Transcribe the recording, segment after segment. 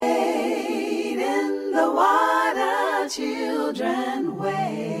children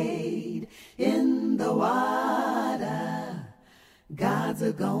wade in the water. God's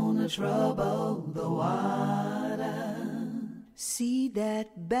a-gonna trouble the water. See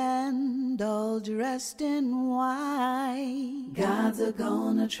that band all dressed in white. God's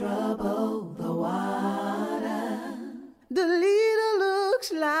a-gonna trouble the water. The leader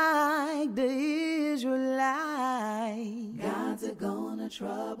looks like the Israelite. God's a-gonna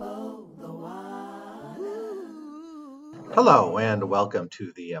trouble the water. Hello and welcome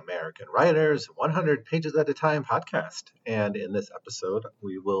to the American Writers 100 Pages at a Time podcast. And in this episode,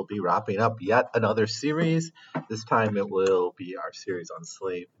 we will be wrapping up yet another series. This time it will be our series on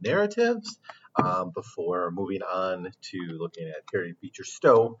slave narratives before moving on to looking at Harriet Beecher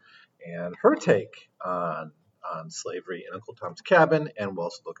Stowe and her take on slavery in Uncle Tom's Cabin, and we'll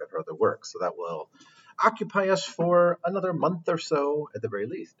also look at her other work. So that will occupy us for another month or so at the very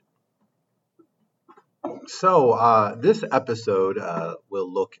least. So this episode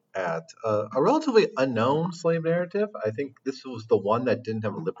will look at a relatively unknown slave narrative. I think this was the one that didn't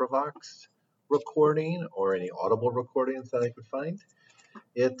have a LibriVox recording or any Audible recordings that I could find.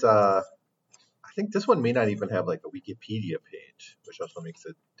 I think this one may not even have like a Wikipedia page, which also makes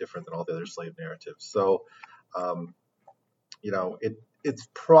it different than all the other slave narratives. So, it's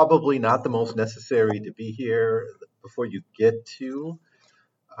probably not the most necessary to be here before you get to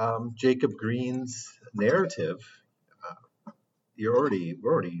Jacob Green's narrative. We're already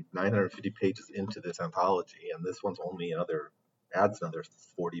 950 pages into this anthology, and this one's only adds another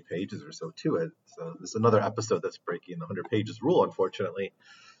 40 pages or so to it. So this is another episode that's breaking the 100 pages rule, unfortunately.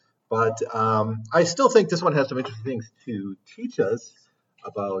 But I still think this one has some interesting things to teach us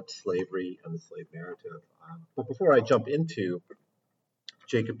about slavery and the slave narrative. But before I jump into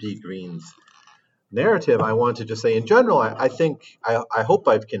Jacob D. Green's narrative, I want to just say in general, I hope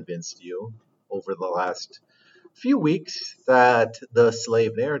I've convinced you over the last few weeks that the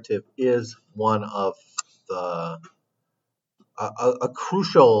slave narrative is one of a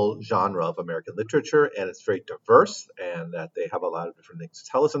crucial genre of American literature, and it's very diverse, and that they have a lot of different things to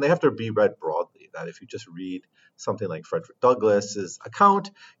tell us, and they have to be read broadly. That if you just read something like Frederick Douglass's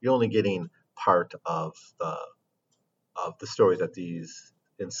account, you're only getting part of the story that these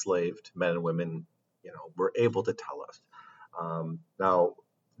enslaved men and women were able to tell us. Now,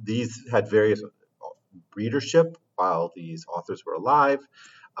 these had various readership while these authors were alive,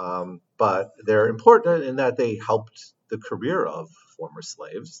 but they're important in that they helped the career of former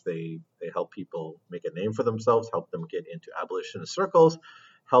slaves. They help people make a name for themselves, help them get into abolitionist circles,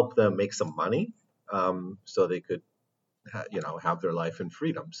 help them make some money, so they could, have their life in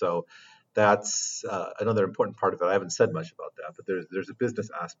freedom. So that's another important part of it. I haven't said much about that, but there's a business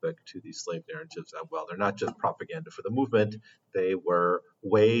aspect to these slave narratives as well. They're not just propaganda for the movement. They were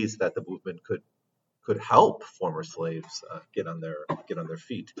ways that the movement could help former slaves get on their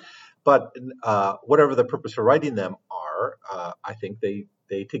feet. But whatever the purpose for writing them are, I think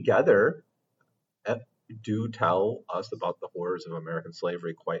they together do tell us about the horrors of American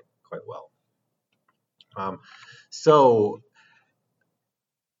slavery quite well. So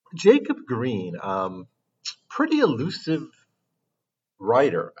Jacob Green, pretty elusive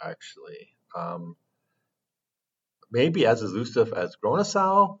writer, actually. Maybe as elusive as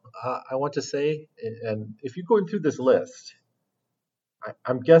Gronesow, I want to say. And if you're going through this list,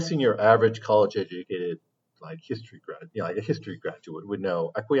 I'm guessing your average college-educated, like a history graduate would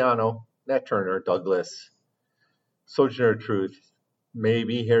know Equiano, Nat Turner, Douglass, Sojourner Truth,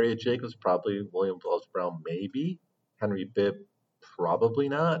 maybe Harriet Jacobs, probably William Wells Brown, maybe Henry Bibb, probably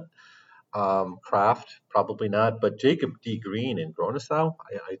not. Kraft, probably not, but Jacob D. Green and Gronesow,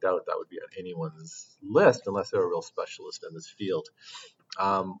 I doubt that would be on anyone's list unless they're a real specialist in this field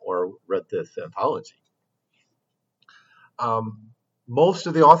or read this anthology. Most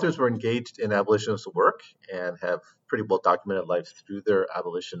of the authors were engaged in abolitionist work and have pretty well documented lives through their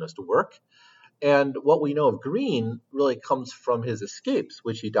abolitionist work. And what we know of Green really comes from his escapes,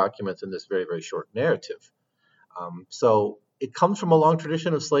 which he documents in this very, very short narrative. So it comes from a long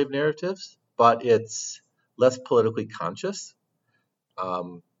tradition of slave narratives, but it's less politically conscious,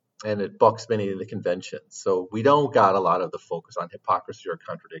 and it bucks many of the conventions. So we don't got a lot of the focus on hypocrisy or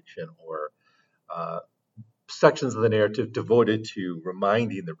contradiction or sections of the narrative devoted to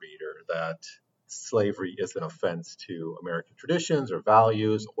reminding the reader that slavery is an offense to American traditions or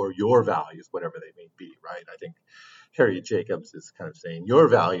values or your values, whatever they may be, right? I think Harriet Jacobs is kind of saying your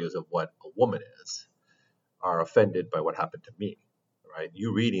values of what a woman is are offended by what happened to me, right?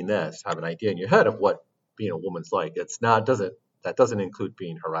 You reading this have an idea in your head of what being a woman's like. That doesn't include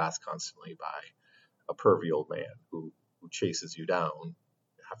being harassed constantly by a pervy old man who chases you down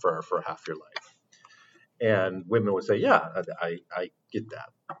for half your life. And women would say, yeah, I get that.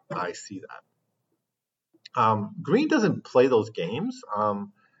 I see that. Green doesn't play those games.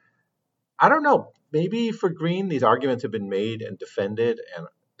 I don't know. Maybe for Green, these arguments have been made and defended and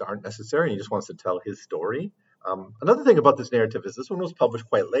aren't necessary, and he just wants to tell his story. Another thing about this narrative is this one was published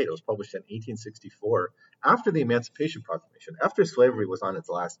quite late. It was published in 1864, after the Emancipation Proclamation, after slavery was on its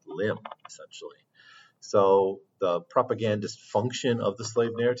last limb, essentially. So the propagandist function of the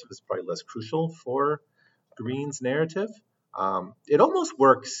slave narrative is probably less crucial for Green's narrative. It almost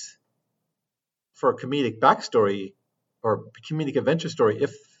works for a comedic backstory or comedic adventure story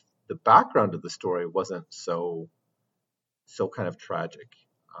if the background of the story wasn't so kind of tragic.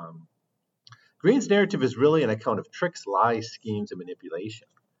 Green's narrative is really an account of tricks, lies, schemes, and manipulation,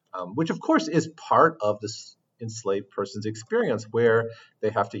 which of course is part of this enslaved person's experience, where they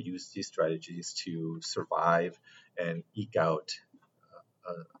have to use these strategies to survive and eke out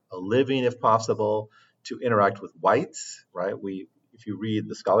a living, if possible, to interact with whites. Right? If you read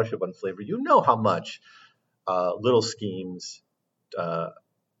the scholarship on slavery, you know how much little schemes,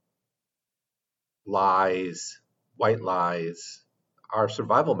 lies, white lies, are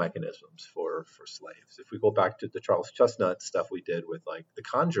survival mechanisms for slaves. If we go back to the Charles Chestnut stuff we did with like the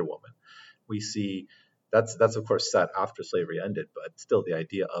Conjure Woman, we see that's of course set after slavery ended, but still the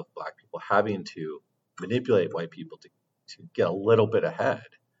idea of black people having to manipulate white people to get a little bit ahead,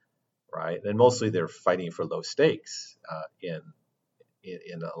 right? And mostly they're fighting for low stakes in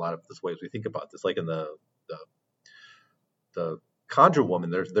a lot of those ways we think about this, like in the Conjure Woman,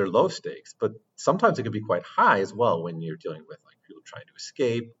 they're low stakes, but sometimes it can be quite high as well when you're dealing with like people trying to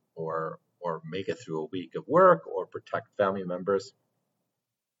escape or make it through a week of work or protect family members.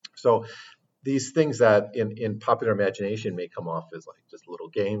 So these things that in popular imagination may come off as like just little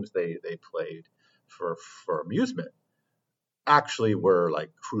games they played for amusement actually were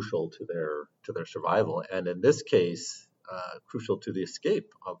like crucial to their survival, and in this case, crucial to the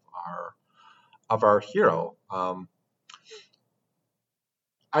escape of our hero.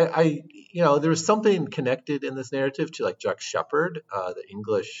 There's something connected in this narrative to like Jack Sheppard, the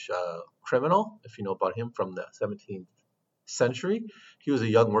English criminal, if you know about him from the 17th century. He was a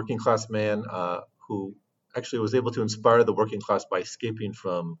young working class man who actually was able to inspire the working class by escaping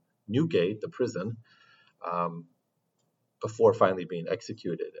from Newgate, the prison, before finally being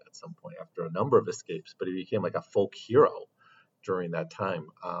executed at some point after a number of escapes. But he became like a folk hero during that time.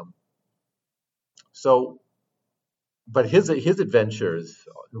 But his adventures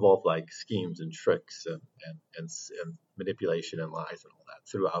involve like schemes and tricks and manipulation and lies and all that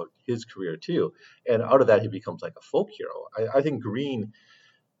throughout his career too. And out of that, he becomes like a folk hero. I think Green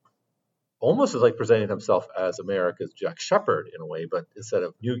almost is like presenting himself as America's Jack Sheppard in a way, but instead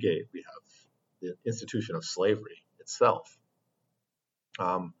of Newgate, we have the institution of slavery itself.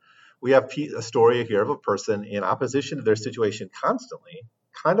 We have a story here of a person in opposition to their situation constantly,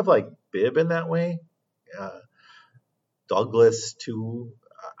 kind of like Bibb in that way. Douglas too.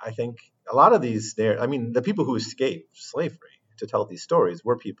 I think a lot of these the people who escaped slavery to tell these stories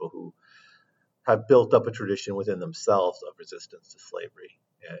were people who have built up a tradition within themselves of resistance to slavery,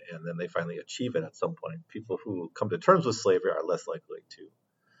 and then they finally achieve it at some point. People who come to terms with slavery are less likely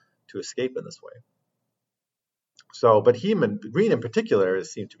to escape in this way. So, but Green in particular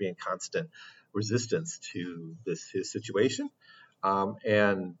seem to be in constant resistance to his situation,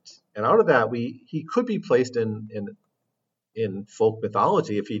 and out of that, he could be placed in folk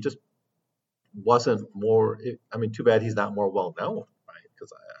mythology if he just wasn't more. Too bad he's not more well known, right?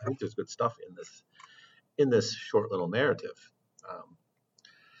 Because I think there's good stuff in this short little narrative.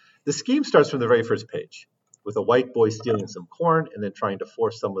 The scheme starts from the very first page with a white boy stealing some corn and then trying to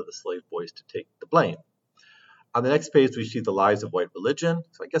force some of the slave boys to take the blame. On the next page, we see the lies of white religion.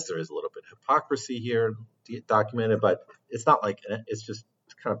 So I guess there is a little bit of hypocrisy here documented, but it's not like it's just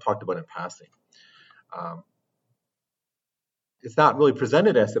kind of talked about in passing. It's not really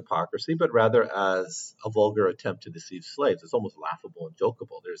presented as hypocrisy, but rather as a vulgar attempt to deceive slaves. It's almost laughable and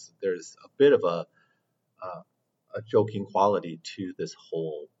jokeable. There's a bit of a joking quality to this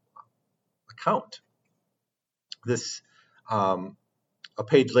whole account. A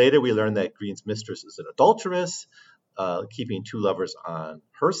page later, we learn that Green's mistress is an adulteress, keeping two lovers on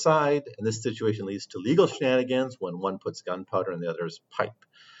her side, and this situation leads to legal shenanigans when one puts gunpowder and the other's pipe.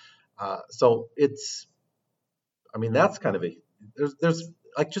 So that's kind of there's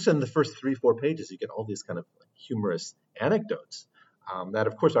like just in the first 3-4 pages, you get all these kind of humorous anecdotes that,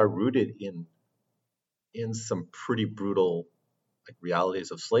 of course, are rooted in some pretty brutal like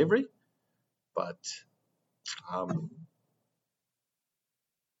realities of slavery, but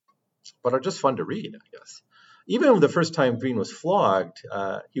are just fun to read, I guess. Even the first time Green was flogged,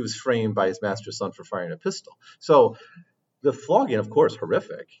 he was framed by his master's son for firing a pistol. So the flogging, of course,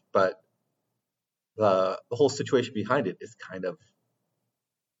 horrific, but the whole situation behind it is kind of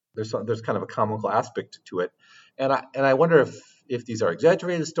there's kind of a comical aspect to it, and I wonder if these are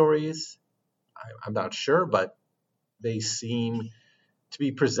exaggerated stories. I'm not sure, but they seem to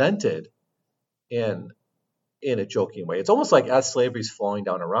be presented in a joking way. It's almost like as slavery's falling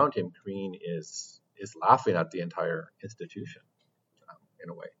down around him, Green is laughing at the entire institution in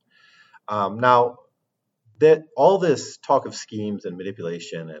a way. Now that all this talk of schemes and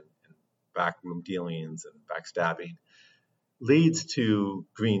manipulation and backroom dealings and backstabbing leads to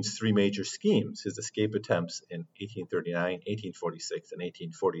Green's three major schemes, his escape attempts in 1839, 1846, and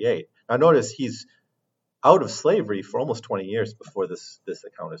 1848. Now notice he's out of slavery for almost 20 years before this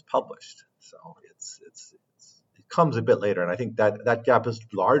account is published. So it comes a bit later, and I think that gap is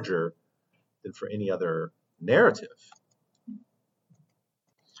larger than for any other narrative.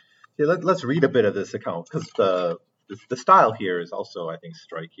 Okay, let's read a bit of this account, because the style here is also, I think,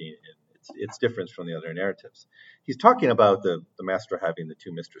 striking in its difference from the other narratives. He's talking about the master having the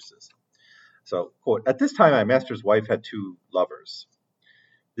two mistresses. So, quote, "At this time, my master's wife had two lovers.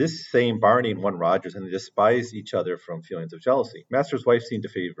 This same Barney and one Rogers, and they despised each other from feelings of jealousy. Master's wife seemed to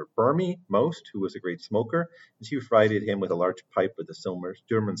favor Burmy most, who was a great smoker, and she provided him with a large pipe with a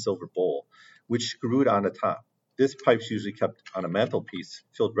German silver bowl, which screwed on the top. This pipe she usually kept on a mantelpiece,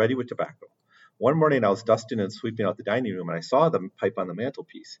 filled ready with tobacco. One morning I was dusting and sweeping out the dining room, and I saw the pipe on the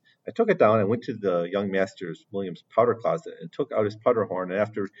mantelpiece. I took it down and went to the young master's William's powder closet and took out his powder horn, and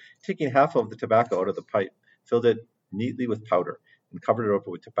after taking half of the tobacco out of the pipe, filled it neatly with powder, and covered it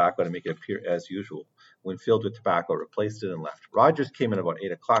over with tobacco to make it appear as usual. When filled with tobacco, replaced it and left. Rogers came in about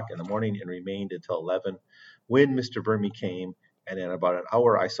 8 o'clock in the morning and remained until 11, when Mr. Burmy came, and in about an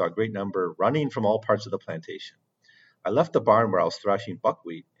hour I saw a great number running from all parts of the plantation. I left the barn where I was thrashing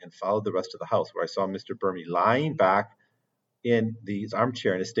buckwheat and followed the rest of the house, where I saw Mr. Burmy lying back in his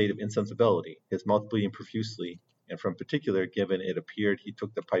armchair in a state of insensibility, his mouth bleeding profusely, and from particular, given it appeared he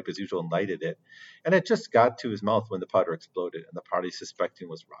took the pipe as usual and lighted it, and it just got to his mouth when the powder exploded, and the party suspecting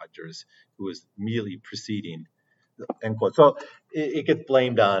was Rogers, who was immediately preceding," end quote. So it gets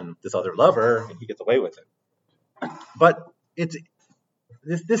blamed on this other lover, and he gets away with it. But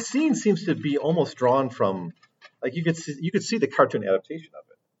this scene seems to be almost drawn from, like, you could see the cartoon adaptation of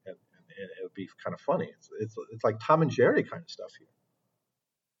it, and it would be kind of funny. It's like Tom and Jerry kind of stuff here.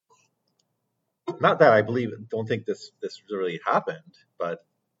 Not that I don't think this really happened, but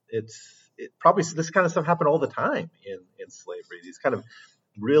it probably, this kind of stuff happened all the time in slavery. These kind of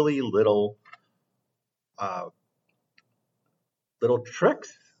really little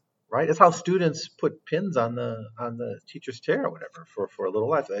tricks, right? It's how students put pins on the teacher's chair or whatever for a little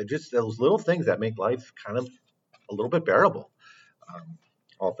life. Just those little things that make life kind of a little bit bearable,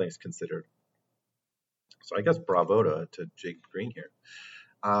 all things considered. So I guess bravo to Jake Green here.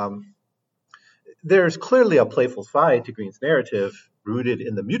 There's clearly a playful side to Green's narrative, rooted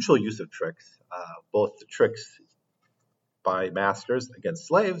in the mutual use of tricks, both the tricks by masters against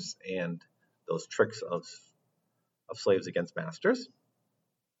slaves and those tricks of slaves against masters.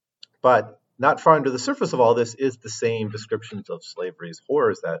 But not far under the surface of all this is the same descriptions of slavery's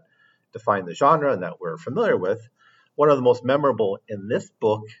horrors that define the genre and that we're familiar with. One of the most memorable in this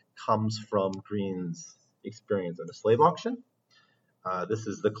book comes from Green's experience at a slave auction. This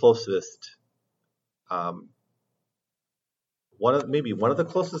is the closest, one of the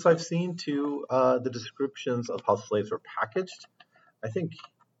closest I've seen to the descriptions of how slaves were packaged. I think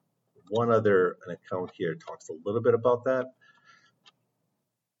an account here talks a little bit about that.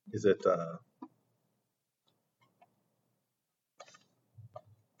 Is it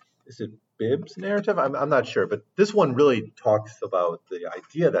Bibb's narrative? I'm not sure, but this one really talks about the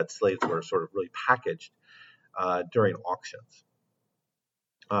idea that slaves were sort of really packaged during auctions,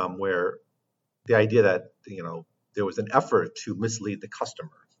 where the idea that there was an effort to mislead the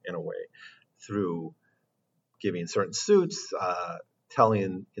customer in a way through giving certain suits,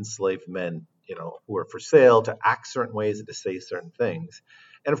 telling enslaved men who are for sale to act certain ways and to say certain things.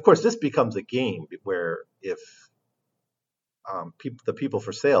 And of course, this becomes a game where if the people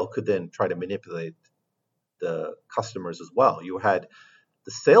for sale could then try to manipulate the customers as well. You had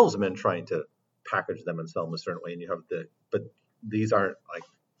the salesmen trying to package them and sell them a certain way, and you have but these aren't like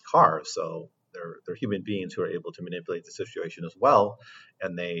cars, so they're human beings who are able to manipulate the situation as well,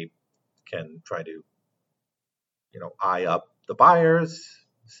 and they can try to eye up the buyers,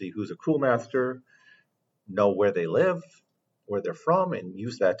 see who's a cruel master, know where they live, where they're from, and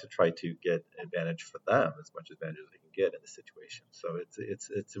use that to try to get advantage for them, as much advantage as they can get in the situation. So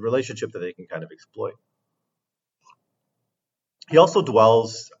it's a relationship that they can kind of exploit. He also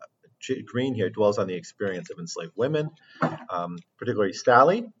dwells, Green here dwells on the experience of enslaved women, particularly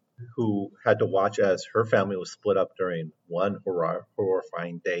Sally, who had to watch as her family was split up during one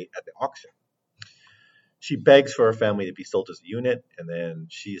horrifying day at the auction. She begs for her family to be sold as a unit, and then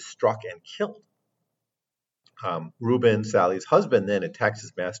she is struck and killed. Reuben, Sally's husband, then attacks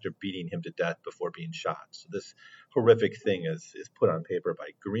his master, beating him to death before being shot. So this horrific thing is put on paper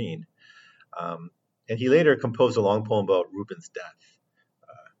by Green. And he later composed a long poem about Reuben's death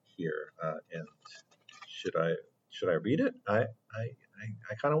here. And should I read it? I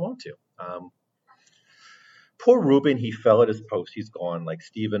kind of want to. Poor Reuben, he fell at his post. He's gone, like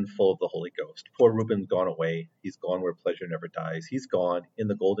Stephen, full of the Holy Ghost. Poor Reuben's gone away. He's gone where pleasure never dies. He's gone in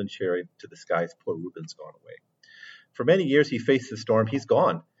the golden chariot to the skies. Poor Reuben's gone away. For many years he faced the storm. He's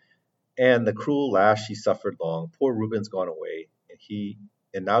gone, and the cruel lash he suffered long. Poor Reuben's gone away,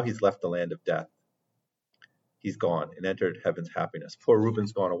 and now he's left the land of death. He's gone and entered heaven's happiness. Poor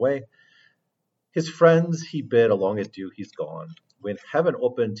Reuben's gone away. His friends he bid a long adieu. He's gone. When heaven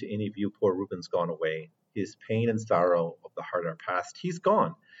opened to any view, poor Reuben's gone away. His pain and sorrow of the heart are past. He's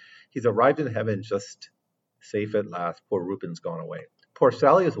gone. He's arrived in heaven just safe at last. Poor Reuben's gone away. Poor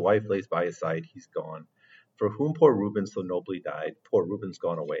Sally, his wife, lays by his side. He's gone. For whom poor Reuben so nobly died. Poor Reuben's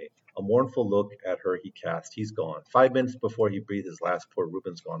gone away. A mournful look at her he cast. He's gone. 5 minutes before he breathed his last, poor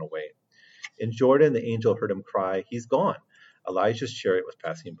Reuben's gone away. In Jordan, the angel heard him cry. He's gone. Elijah's chariot was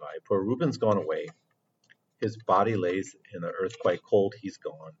passing by. Poor Reuben's gone away. His body lays in the earth quite cold. He's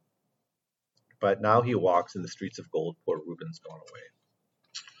gone. But now he walks in the streets of gold. Poor Reuben's gone away.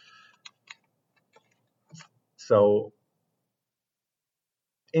 So,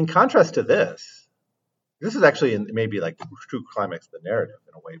 in contrast to this is actually maybe like the true climax of the narrative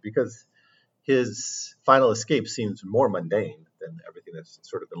in a way, because his final escape seems more mundane than everything that's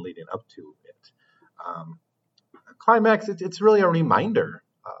sort of been leading up to it. Climax, it's really a reminder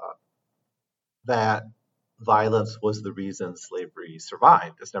that violence was the reason slavery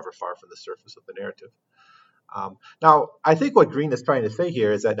survived. It's never far from the surface of the narrative. Now, I think what Green is trying to say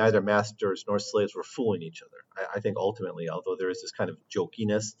here is that neither masters nor slaves were fooling each other. I think ultimately, although there is this kind of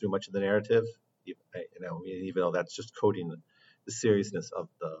jokiness through much of the narrative, even though that's just coding the seriousness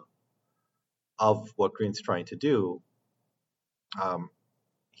of what Green's trying to do,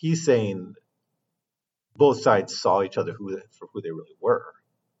 he's saying both sides saw each other for who they really were,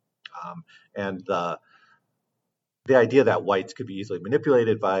 and the idea that whites could be easily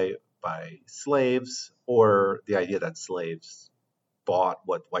manipulated by slaves, or the idea that slaves bought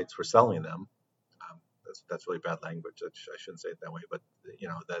what whites were selling them. That's really bad language. I shouldn't say it that way, but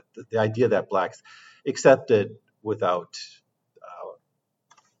that the idea that blacks accepted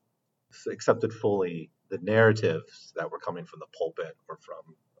fully the narratives that were coming from the pulpit or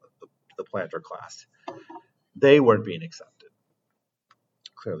from the planter class, they weren't being accepted,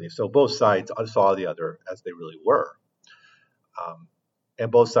 clearly. So both sides saw the other as they really were.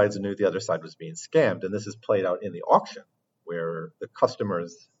 And both sides knew the other side was being scammed. And this is played out in the auction, where the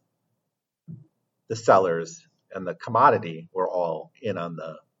customers, the sellers, and the commodity were all in on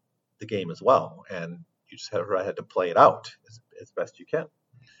the game as well. And you just had to play it out as best you can.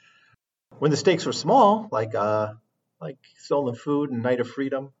 When the stakes were small, like stolen food and Night of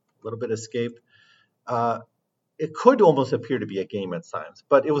Freedom, a little bit of escape, it could almost appear to be a game at times,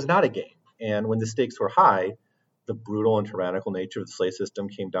 but it was not a game. And when the stakes were high, the brutal and tyrannical nature of the slave system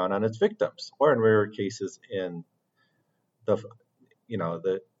came down on its victims, or in rare cases, in the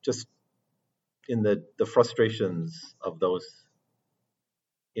frustrations of those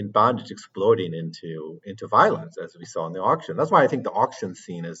in bondage exploding into violence, as we saw in the auction. That's why I think the auction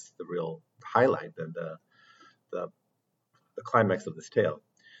scene is the real highlight and the climax of this tale.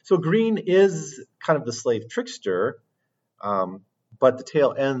 So Green is kind of the slave trickster, but the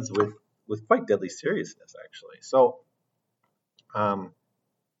tale ends with quite deadly seriousness, actually. So,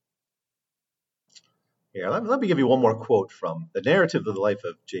 here, let me give you one more quote from the narrative of the life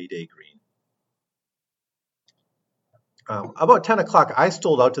of J.D. Green. About 10 o'clock, I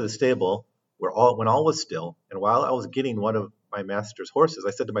stole out to the stable when all was still, and while I was getting one of my master's horses,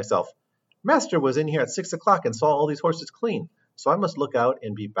 I said to myself, Master was in here at 6 o'clock and saw all these horses clean, so I must look out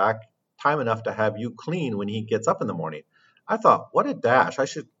and be back time enough to have you clean when he gets up in the morning. I thought, what a dash, I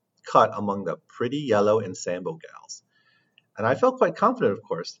should cut among the pretty yellow and Sambo gals. And I felt quite confident, of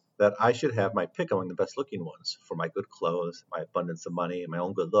course, that I should have my pick among the best looking ones for my good clothes, my abundance of money, and my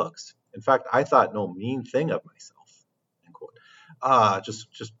own good looks. In fact, I thought no mean thing of myself. End quote.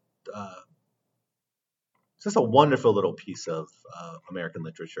 Just a wonderful little piece of American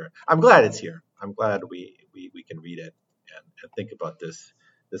literature. I'm glad it's here. I'm glad we can read it and think about this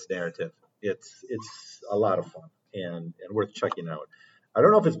narrative. It's a lot of fun. and worth checking out. I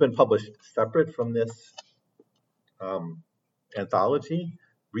don't know if it's been published separate from this anthology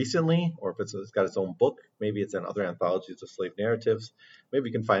recently, or if it's got its own book. Maybe it's in other anthologies of slave narratives. Maybe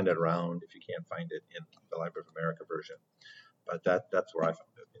you can find it around if you can't find it in the Library of America version. But that's where I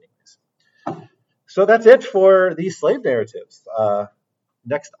found it anyways. So that's it for these slave narratives.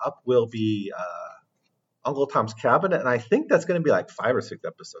 Next up will be Uncle Tom's Cabin, and I think that's going to be like 5 or 6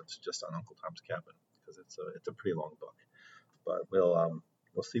 episodes just on Uncle Tom's Cabin, because it's a pretty long book. But we'll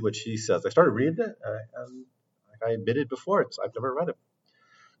see what she says. I started reading it, and like I admitted before, I've never read it,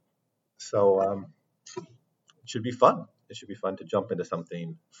 so it should be fun. It should be fun to jump into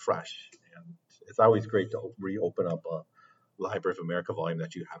something fresh, and it's always great to reopen up a Library of America volume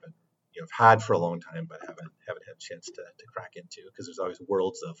that you haven't had for a long time, but haven't had a chance to crack into, because there's always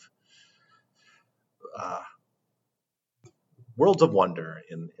worlds of wonder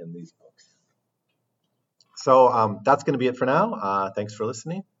in these books. So that's going to be it for now. Thanks for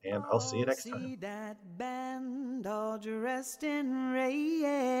listening, and I'll see you next time. See that band all dressed in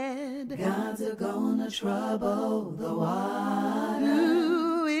red. Gods are gonna trouble the water.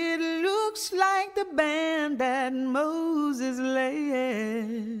 Ooh, it looks like the band that Moses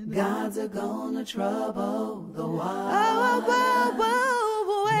led. Gods are gonna trouble the water. Oh, whoa, whoa.